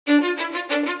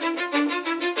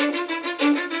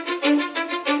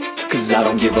Cause I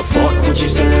don't give a fuck what you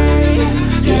say.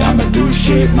 Yeah, I'ma do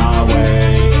shit my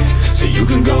way. So you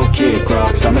can go kick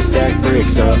rocks, I'ma stack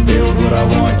bricks up, build what I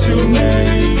want to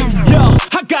make. Yo,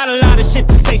 I got a lot of shit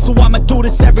to say, so I'ma do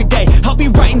this every day. I'll be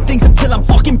writing things until I'm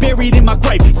fucking buried in my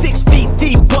grave. 6 feet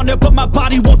deep under, but my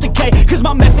body won't decay. Cause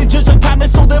my messages are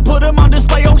timeless, so they'll put them on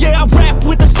display. Oh yeah, I rap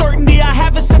with a certainty, I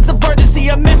have a sense of urgency.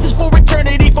 A message for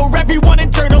eternity, for everyone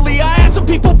internally. I had some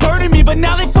people burning me, but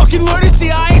now they fucking learn to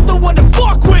see I ain't the one to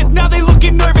fuck with, now they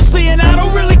looking nervously. And I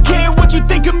don't really care what you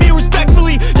think of me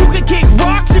respectfully. You can kick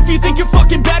rocks if you think you're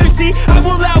fucking better, see. I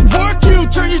will outwork you,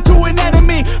 turn you to an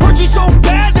enemy. Hurt you so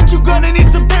bad that you're gonna need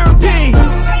some therapy.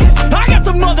 I got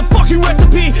the motherfucking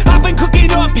recipe. I've been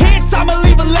cooking up hits, I'ma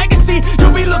leave a legacy.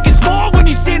 You'll be looking small when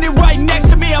you're standing right next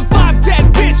to me. I'm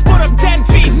 5'10", bitch, but I'm 10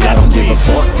 feet mentally. I don't give a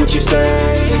fuck what you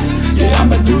say. Yeah,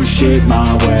 I'ma do shit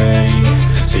my way.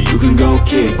 So you can go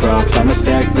kick rocks, I'ma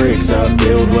stack bricks up,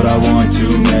 build what I want to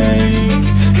make.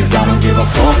 Cause I don't give a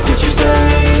fuck what you say.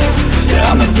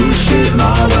 Yeah, I'ma do shit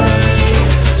my way.